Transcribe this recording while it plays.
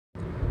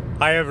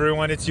Hi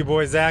everyone, it's your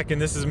boy Zach,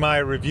 and this is my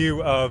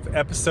review of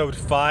episode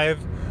 5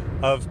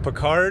 of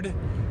PICARD.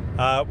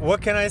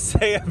 What can I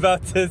say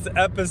about this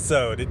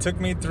episode? It took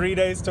me 3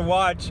 days to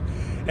watch,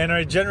 and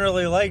I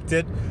generally liked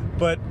it,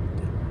 but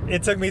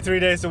it took me 3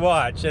 days to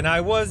watch, and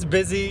I was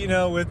busy,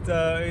 with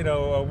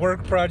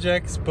work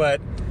projects, but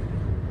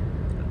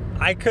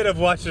I could have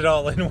watched it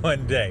all in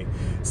one day.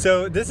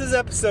 So this is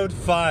episode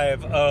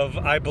 5 of,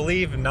 I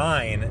believe,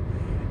 9.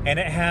 And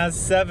it has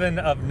 7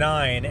 of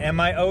 9, and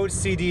my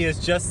OCD is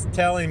just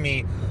telling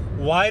me,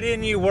 why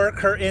didn't you work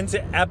her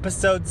into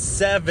episode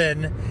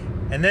 7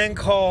 and then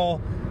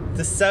call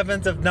the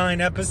 7th of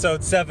 9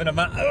 episode 7 of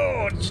my,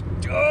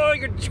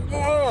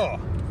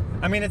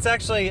 I mean, it's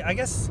actually, I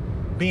guess,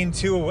 being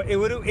 2, it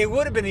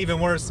would have been even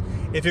worse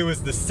if it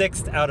was the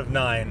 6th out of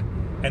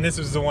 9, and this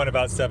was the one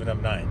about 7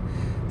 of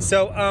 9.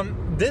 So,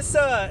 this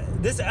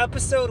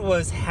episode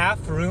was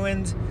half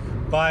ruined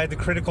by the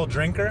critical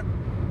drinker.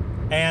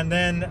 And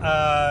then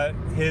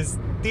his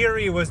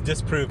theory was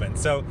disproven.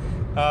 So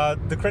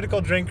the critical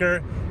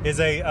drinker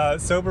is a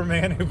sober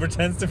man who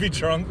pretends to be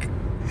drunk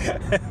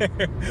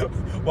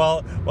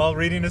while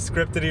reading a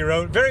script that he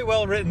wrote. Very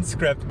well written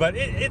script, but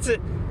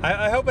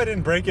I hope I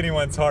didn't break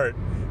anyone's heart.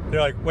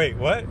 They're like, wait,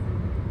 what?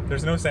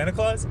 There's no Santa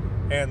Claus?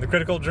 And the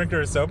critical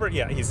drinker is sober?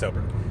 Yeah, he's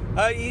sober.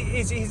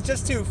 He's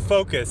just too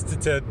focused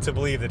to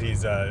believe that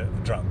he's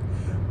drunk.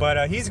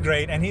 But he's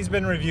great, and he's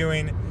been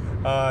reviewing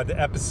the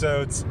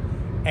episodes.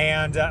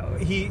 And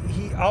he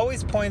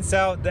always points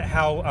out that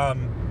how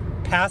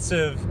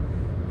passive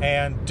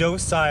and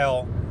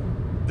docile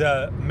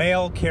the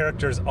male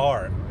characters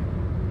are.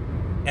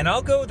 And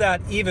I'll go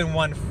that even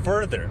one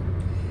further.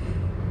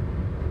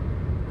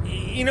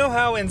 You know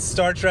how in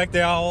Star Trek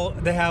they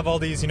have all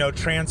these,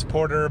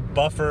 transporter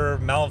buffer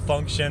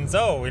malfunctions.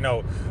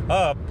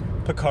 Oh,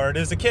 Picard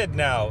is a kid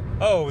now.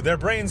 Oh, their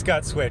brains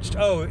got switched.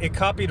 Oh, it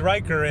copied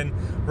Riker and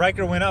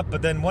Riker went up,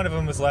 but then one of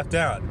them was left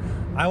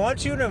down. I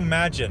want you to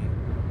imagine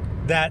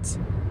that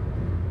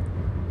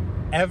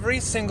every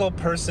single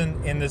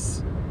person in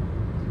this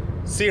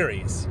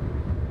series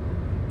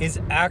is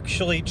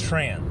actually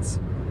trans.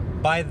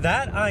 By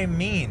that I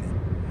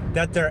mean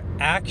that their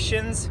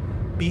actions,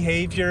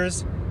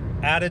 behaviors,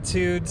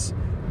 attitudes,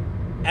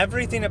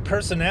 everything at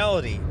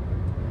personality,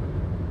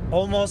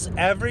 almost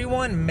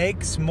everyone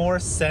makes more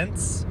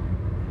sense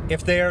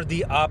if they are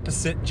the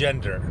opposite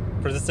gender.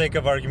 For the sake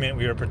of argument,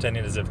 we are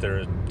pretending as if there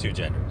are two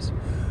genders,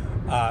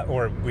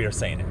 or we are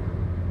saying it.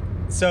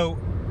 So,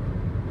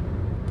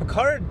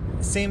 Picard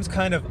seems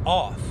kind of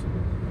off,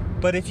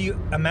 but if you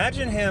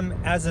imagine him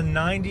as a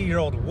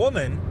 90-year-old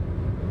woman,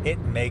 it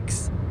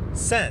makes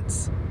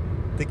sense.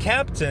 The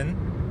captain,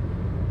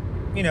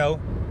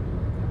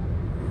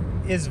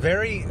 is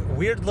very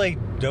weirdly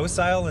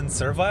docile and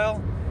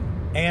servile,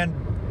 and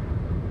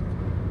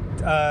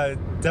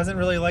doesn't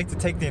really like to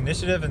take the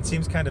initiative and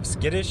seems kind of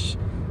skittish,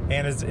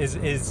 and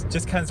is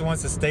just kind of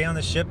wants to stay on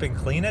the ship and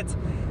clean it.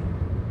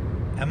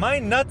 Am I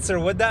nuts, or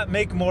would that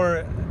make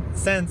more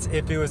sense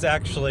if it was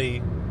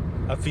actually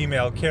a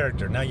female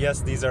character? Now,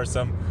 yes, these are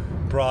some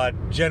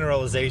broad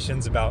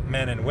generalizations about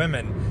men and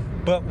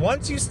women, but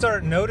once you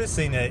start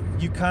noticing it,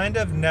 you kind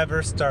of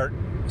never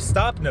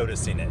stop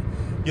noticing it.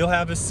 You'll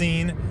have a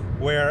scene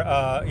where,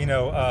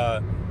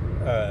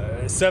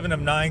 7 of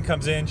 9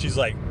 comes in. She's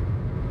like,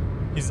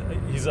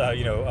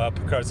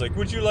 Picard's like,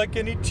 would you like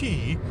any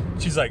tea?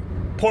 She's like,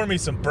 pour me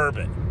some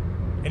bourbon.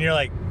 And you're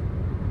like,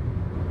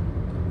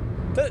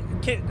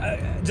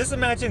 just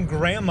imagine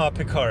Grandma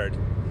Picard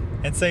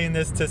and saying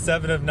this to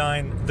 7 of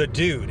 9, the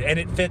dude, and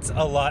it fits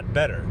a lot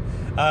better.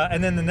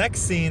 And then the next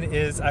scene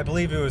is, I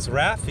believe it was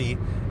Raffi.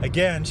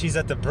 Again, she's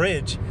at the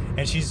bridge,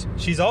 and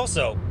she's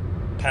also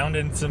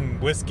pounding some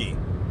whiskey.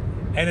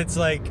 And it's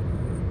like,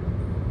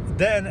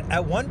 then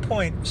at one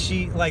point,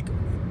 she, like,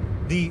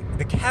 the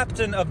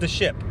captain of the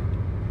ship,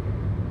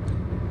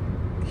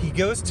 he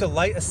goes to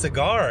light a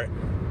cigar,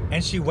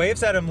 and she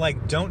waves at him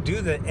like, don't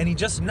do that, and he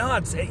just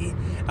nods.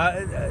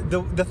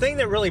 The thing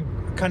that really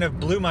kind of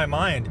blew my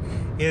mind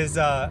is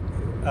the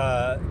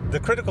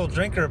critical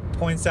drinker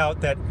points out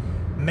that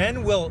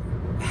men will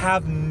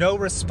have no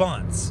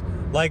response.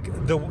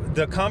 Like,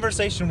 the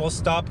conversation will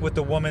stop with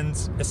the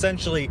woman's,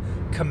 essentially,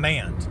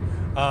 command.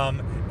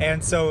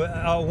 And so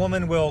a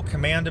woman will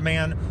command a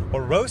man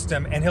or roast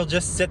him, and he'll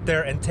just sit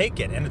there and take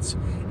it, and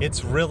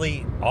it's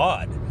really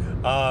odd.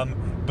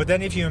 But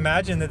then if you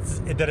imagine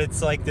that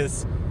it's like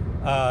this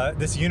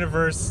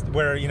universe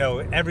where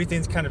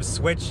everything's kind of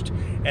switched,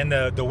 and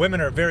the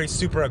women are very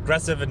super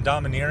aggressive and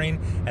domineering,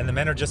 and the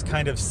men are just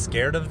kind of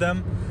scared of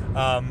them.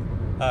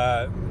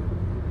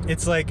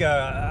 It's like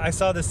I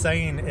saw this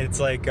saying. It's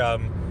like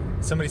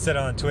somebody said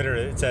on Twitter.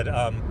 It said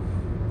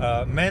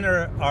men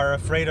are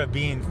afraid of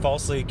being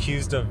falsely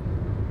accused of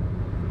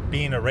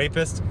being a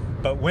rapist,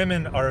 but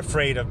women are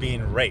afraid of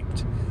being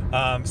raped.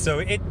 So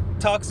it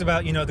talks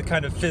about the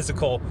kind of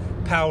physical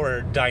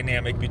power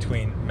dynamic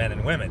between men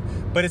and women,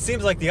 but it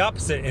seems like the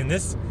opposite in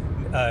this.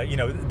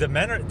 The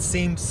men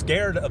seem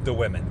scared of the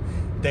women.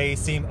 they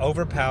seem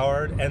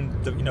overpowered,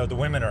 and the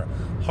women are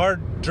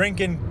hard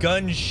drinking,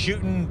 gun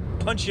shooting,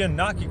 punch you and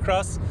knock you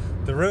across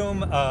the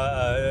room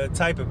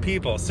type of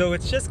people. So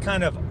it's just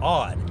kind of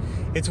odd.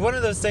 It's one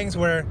of those things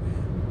where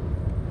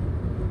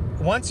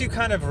once you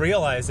kind of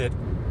realize it,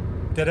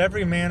 that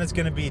every man is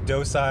going to be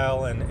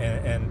docile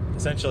and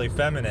essentially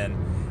feminine,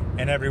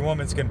 and every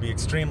woman's going to be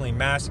extremely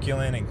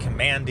masculine and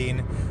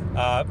commanding.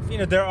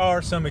 There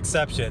are some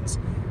exceptions.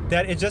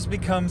 That it just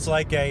becomes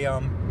like a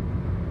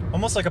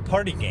almost like a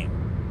party game.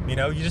 You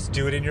just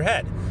do it in your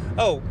head.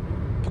 Oh,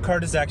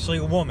 Picard is actually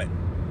a woman.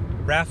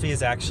 Raffi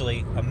is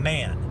actually a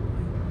man.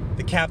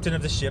 The captain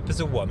of the ship is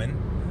a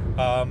woman,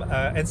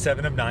 and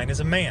 7 of 9 is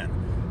a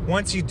man.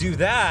 Once you do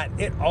that,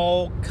 it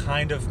all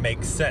kind of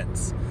makes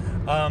sense.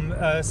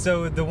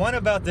 So the one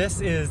about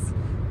this is,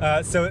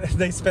 so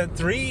they spent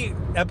 3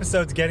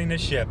 episodes getting a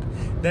ship,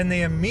 then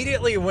they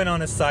immediately went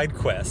on a side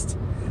quest,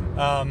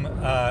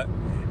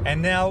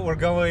 and now we're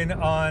going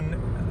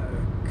on.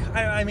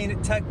 I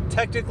mean,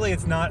 technically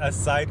it's not a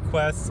side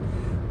quest,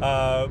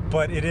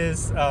 but it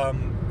is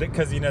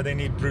because they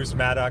need Bruce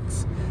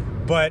Maddox.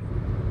 But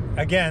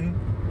again,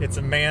 it's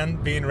a man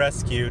being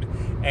rescued,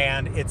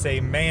 and it's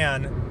a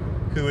man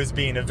who is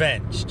being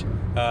avenged.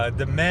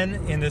 The men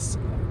in this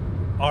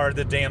are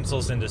the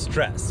damsels in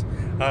distress.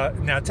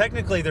 Now,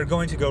 technically, they're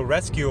going to go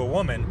rescue a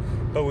woman,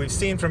 but we've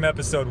seen from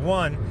episode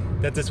 1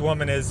 that this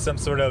woman is some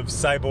sort of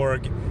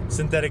cyborg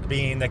synthetic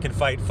being that can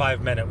fight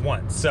 5 men at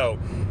once. So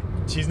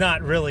she's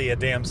not really a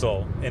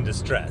damsel in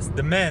distress.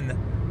 The men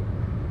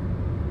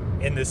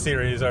in this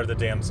series are the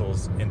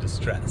damsels in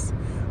distress.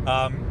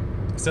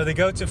 So they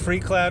go to Free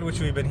Cloud, which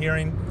we've been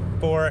hearing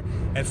for,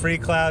 and Free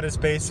Cloud is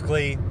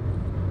basically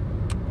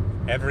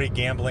every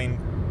gambling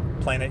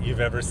planet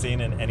you've ever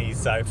seen in any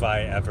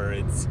sci-fi ever.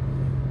 It's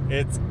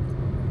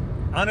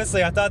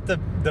honestly, I thought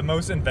the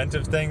most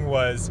inventive thing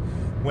was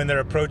when they're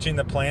approaching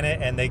the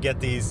planet and they get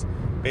these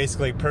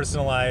basically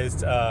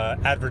personalized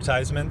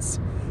advertisements,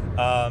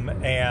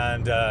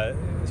 and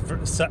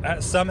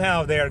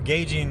somehow they are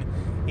gauging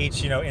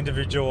each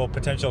individual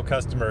potential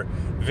customer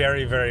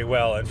very, very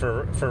well. And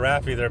for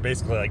Raffi, they're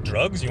basically like,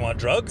 drugs? You want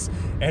drugs?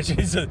 And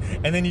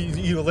and then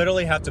you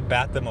literally have to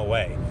bat them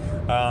away.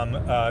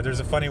 There's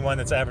a funny one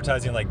that's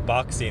advertising like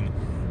boxing,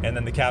 and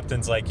then the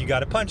captain's like, you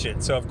got to punch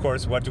it. So of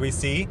course, what do we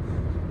see?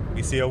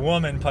 We see a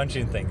woman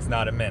punching things,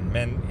 not a man.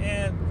 Men,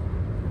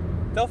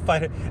 they'll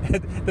fight it.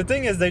 The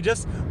thing is, they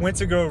just went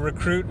to go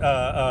recruit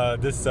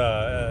this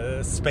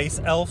space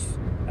elf,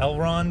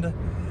 Elrond,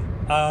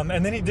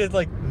 and then he did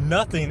like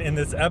nothing in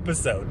this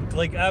episode,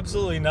 like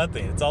absolutely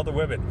nothing. It's all the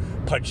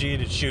women punching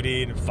and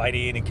shooting and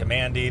fighting and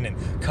commanding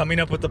and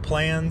coming up with the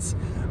plans,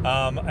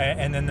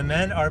 and then the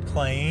men are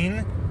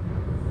playing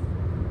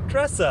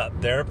dress up.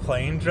 They're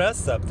playing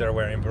dress up. They're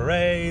wearing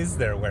berets,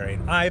 they're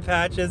wearing eye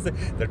patches,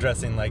 they're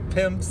dressing like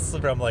pimps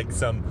from like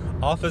some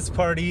office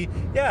party.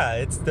 Yeah,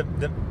 it's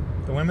the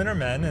women are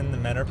men and the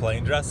men are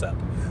playing dress up.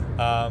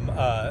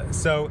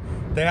 So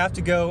they have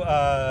to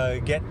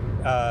go get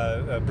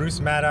Bruce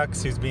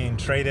Maddox, who's being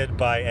traded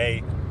by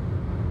a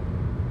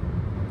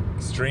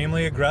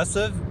extremely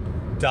aggressive,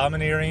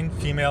 domineering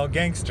female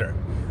gangster.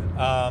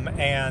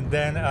 And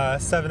then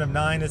 7 of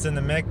 9 is in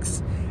the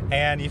mix,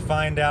 and you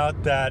find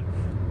out that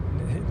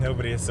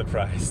nobody is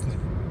surprised.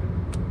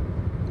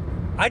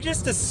 I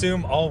just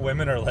assume all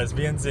women are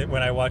lesbians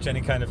when I watch any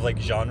kind of like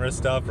genre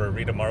stuff or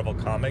read a Marvel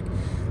comic.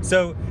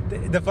 So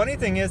the funny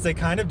thing is, they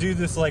kind of do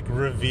this like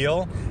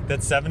reveal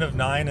that 7 of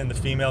 9 and the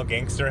female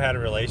gangster had a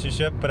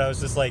relationship, but I was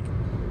just like,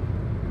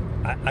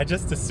 I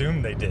just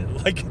assumed they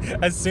did. Like,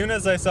 as soon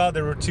as I saw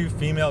there were 2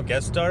 female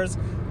guest stars,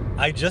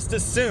 I just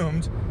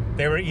assumed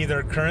they were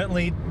either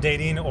currently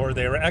dating or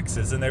they were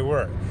exes, and they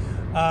were.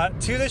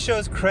 To the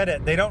show's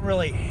credit, they don't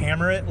really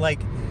hammer it. Like,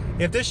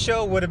 if this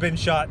show would have been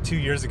shot 2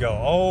 years ago,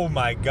 oh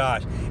my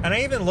gosh. And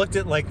I even looked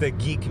at like the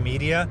geek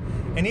media,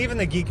 and even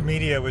the geek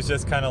media was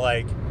just kind of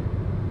like,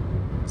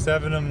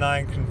 7 of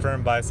 9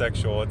 confirmed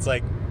bisexual. It's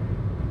like,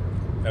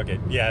 okay,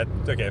 yeah,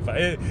 okay,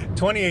 fine.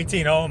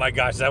 2018, oh my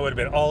gosh, that would have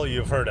been all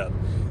you've heard of.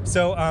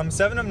 So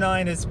 7 of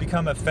 9 has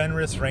become a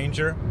Fenris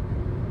Ranger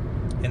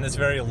in this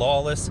very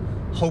lawless,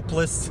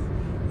 hopeless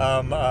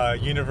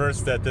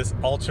universe that this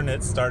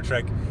alternate Star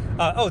Trek.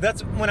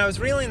 That's when I was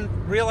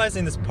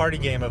realizing this party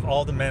game of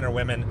all the men are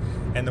women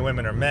and the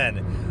women are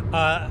men.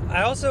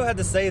 I also had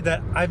to say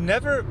that I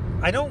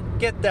don't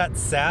get that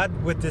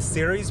sad with this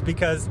series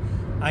because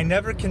I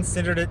never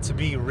considered it to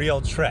be real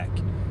Trek.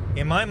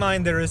 In my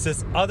mind, there is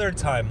this other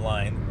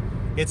timeline.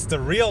 It's the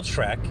real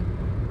Trek.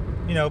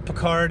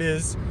 Picard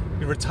is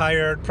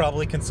retired,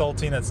 probably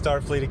consulting at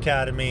Starfleet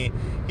Academy.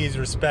 He's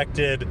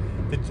respected.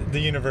 The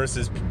universe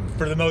is,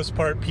 for the most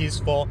part,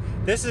 peaceful.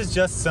 This is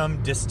just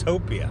some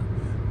dystopia.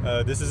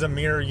 This is a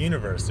mirror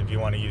universe, if you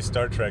want to use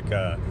Star Trek,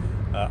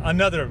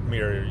 another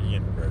mirror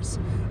universe.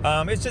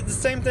 It's just the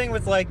same thing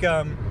with like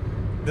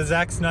the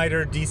Zack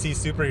Snyder DC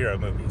superhero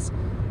movies.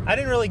 I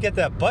didn't really get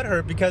that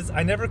butthurt because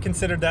I never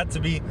considered that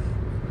to be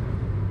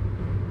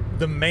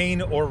the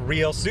main or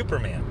real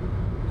Superman.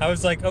 I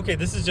was like, okay,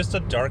 this is just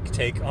a dark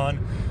take on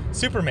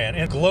Superman,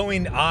 and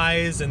glowing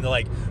eyes and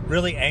like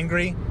really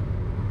angry.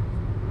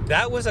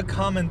 That was a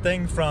common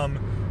thing from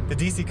the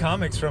DC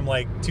Comics from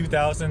like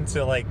 2000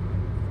 to like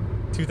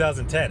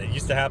 2010. It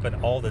used to happen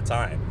all the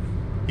time.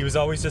 He was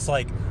always just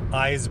like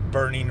eyes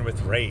burning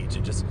with rage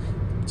and just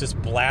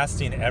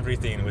blasting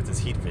everything with his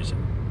heat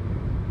vision.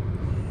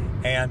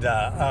 And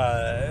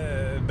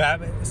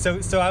Batman.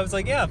 So I was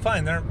like, yeah,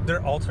 fine.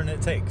 They're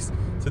alternate takes.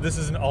 So this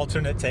is an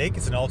alternate take.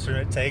 It's an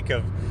alternate take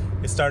of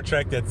a Star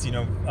Trek that's, you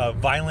know, a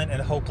violent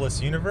and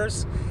hopeless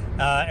universe,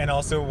 and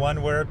also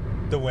one where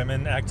the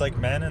women act like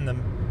men and the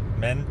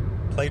men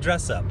play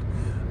dress up.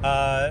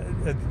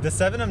 The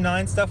 7 of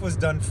 9 stuff was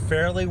done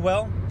fairly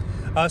well.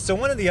 So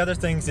one of the other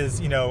things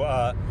is, you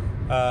know,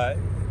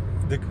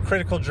 the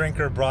Critical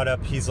Drinker brought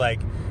up, he's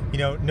like, you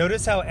know,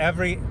 notice how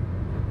every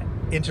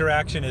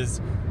interaction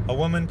is a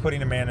woman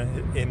putting a man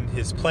in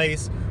his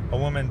place, a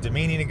woman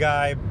demeaning a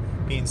guy,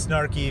 being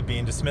snarky,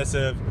 being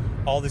dismissive,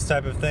 all these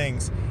type of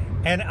things.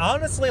 And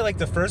honestly, like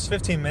the first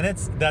 15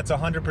 minutes, that's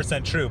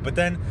 100% true. But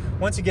then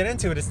once you get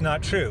into it, it's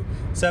not true.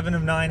 7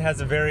 of 9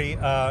 has a very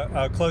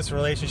close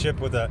relationship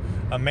with a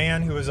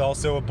man who is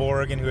also a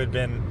Borg and who had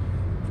been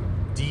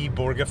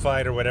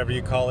de-Borgified or whatever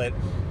you call it.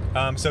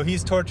 So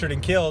he's tortured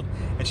and killed,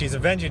 and she's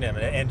avenging him.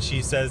 And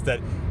she says that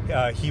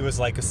he was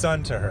like a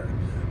son to her.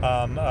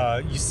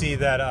 You see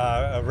that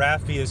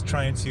Raffi is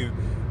trying to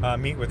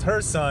meet with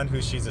her son,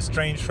 who she's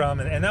estranged from,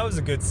 and that was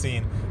a good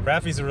scene.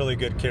 Raffi's a really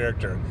good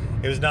character.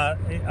 It was not,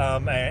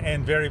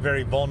 and very,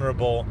 very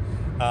vulnerable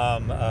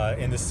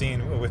in the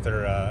scene with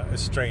her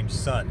estranged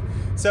son.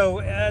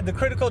 So the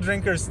Critical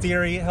Drinker's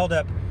theory held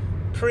up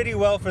pretty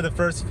well for the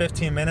first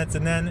 15 minutes,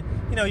 and then,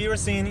 you know, you were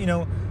seeing, you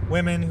know,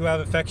 women who have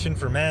affection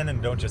for men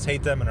and don't just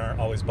hate them and aren't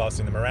always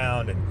bossing them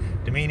around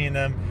and demeaning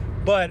them.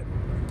 But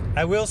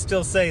I will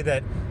still say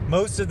that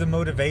most of the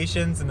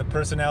motivations and the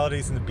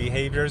personalities and the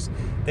behaviors,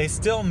 they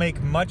still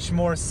make much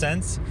more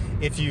sense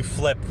if you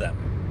flip them.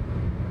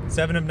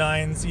 7 of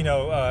 9's,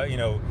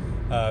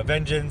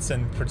 vengeance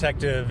and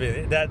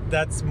protective,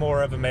 that's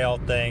more of a male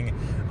thing.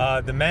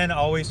 The men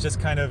always just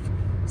kind of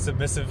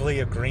submissively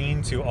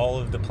agreeing to all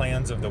of the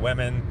plans of the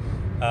women.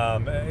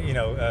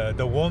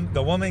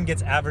 The woman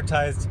gets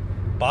advertised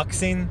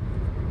boxing.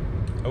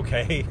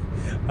 Okay.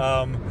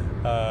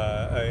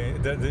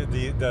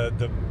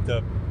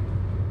 The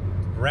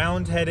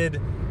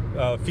round-headed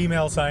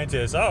female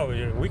scientist,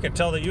 oh, we can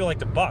tell that you like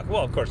to box.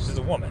 Well, of course, she's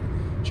a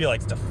woman. She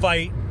likes to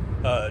fight,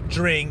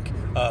 drink,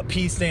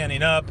 pee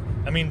standing up.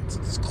 I mean,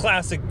 it's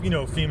classic,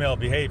 female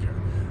behavior.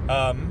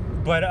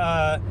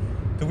 But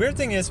the weird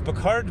thing is,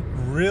 Picard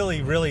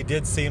really, really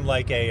did seem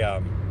like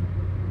a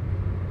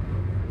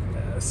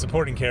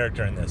supporting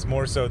character in this,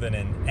 more so than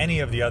in any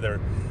of the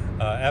other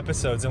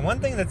episodes. And one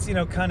thing that's,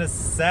 kind of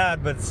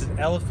sad, but it's an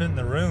elephant in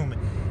the room,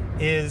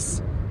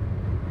 is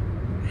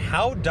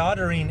how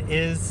doddering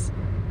is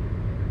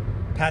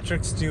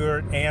Patrick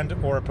Stewart and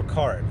or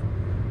Picard.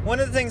 One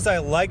of the things I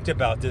liked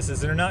about this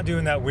is they're not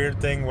doing that weird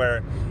thing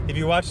where if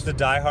you watch the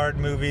Die Hard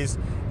movies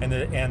and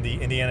the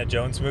Indiana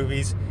Jones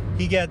movies,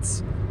 he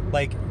gets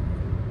like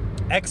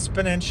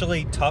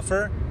exponentially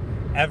tougher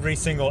every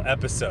single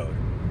episode.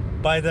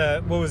 By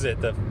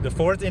the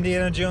fourth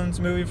Indiana Jones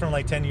movie from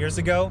like 10 years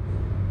ago,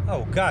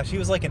 oh gosh, he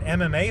was like an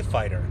MMA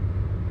fighter.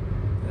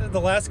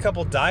 The last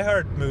couple Die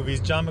Hard movies,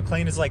 John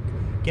McClane is like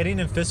getting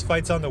in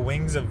fistfights on the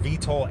wings of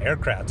VTOL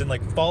aircraft and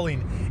like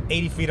falling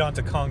 80 feet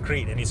onto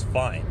concrete, and he's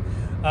fine.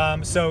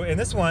 So in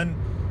this one,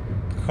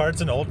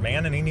 Picard's an old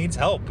man and he needs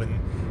help, and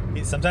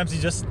sometimes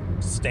he's just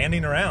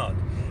standing around,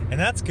 and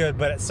that's good.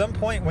 But at some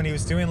point when he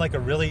was doing like a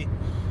really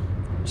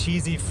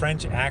cheesy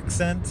French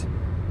accent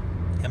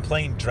and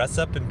playing dress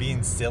up and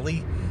being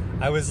silly,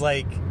 I was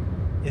like,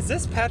 is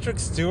this Patrick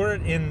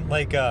Stewart in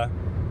like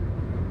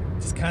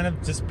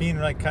just being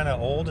like kind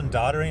of old and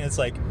doddering? It's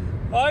like,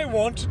 I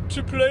want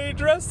to play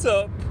dress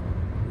up.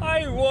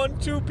 I want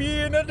to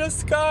be in a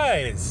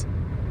disguise.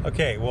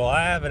 Okay, well,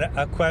 I have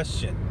a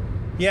question.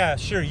 Yeah,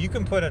 sure, you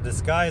can put a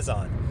disguise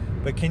on,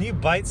 but can you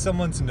bite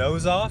someone's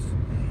nose off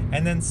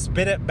and then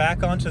spit it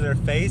back onto their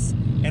face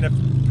and it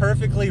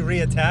perfectly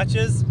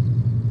reattaches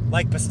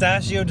like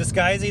Pistachio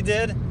Disguisey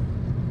did?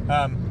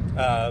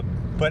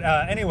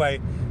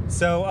 Anyway,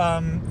 so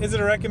is it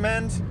a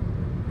recommend?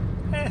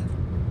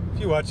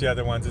 If you watch the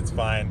other ones, it's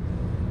fine.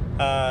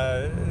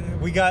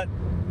 We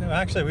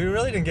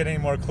really didn't get any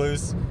more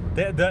clues.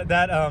 That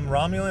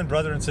Romulan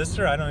brother and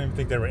sister, I don't even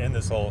think they were in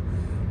this whole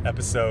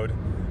episode.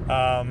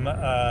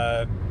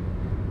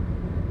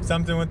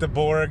 Something with the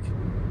Borg.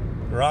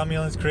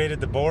 Romulans created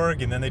the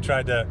Borg, and then they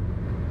tried to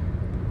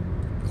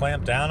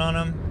clamp down on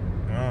them.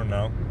 I don't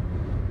know.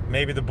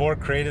 Maybe the Borg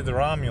created the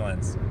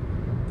Romulans.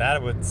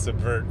 That would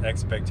subvert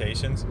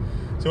expectations.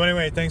 So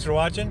anyway, thanks for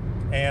watching,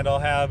 and I'll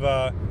have,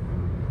 I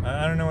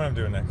don't know what I'm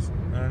doing next.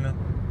 I don't know.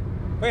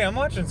 Wait, I'm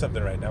watching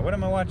something right now. What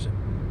am I watching?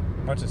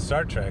 I'm watching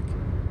Star Trek.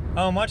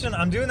 Oh,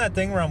 I'm doing that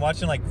thing where I'm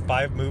watching like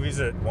 5 movies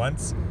at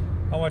once.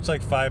 I'll watch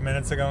like 5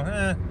 minutes ago.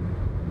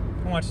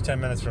 I'll watch 10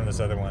 minutes from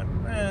this other one.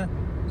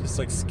 Just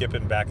like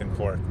skipping back and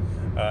forth.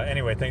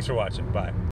 Anyway, thanks for watching. Bye.